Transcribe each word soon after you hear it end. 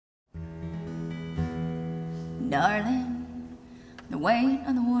Darling, the weight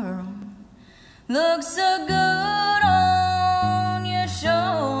of the world looks so good on your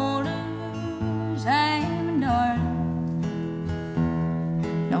shoulders. Hey, darling,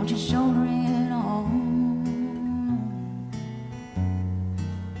 don't you shoulder it all.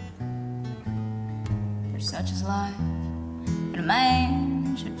 For such is life, that a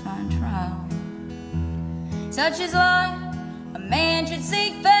man should find trial. Such is life, a man should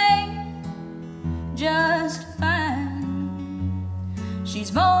seek fame just fine.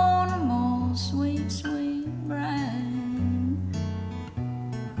 She's vulnerable, sweet, sweet bride.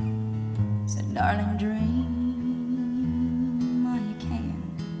 Said, darling, dream while you can.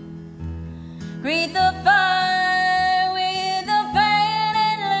 Greet the fire with a fan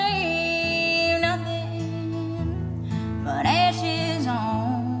and leave nothing but ashes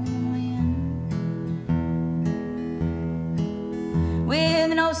on the wind. With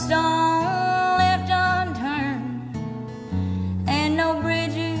no stone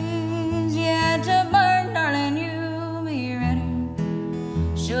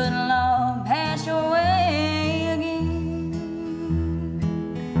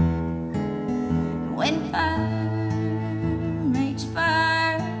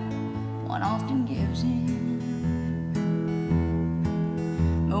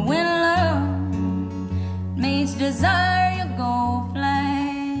desire, you go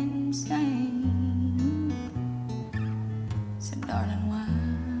flame stain. Said, darling,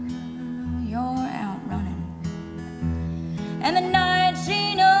 while you're out running, and the night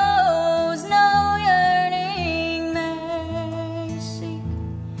she knows no yearning may seek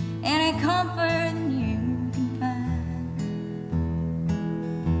any comfort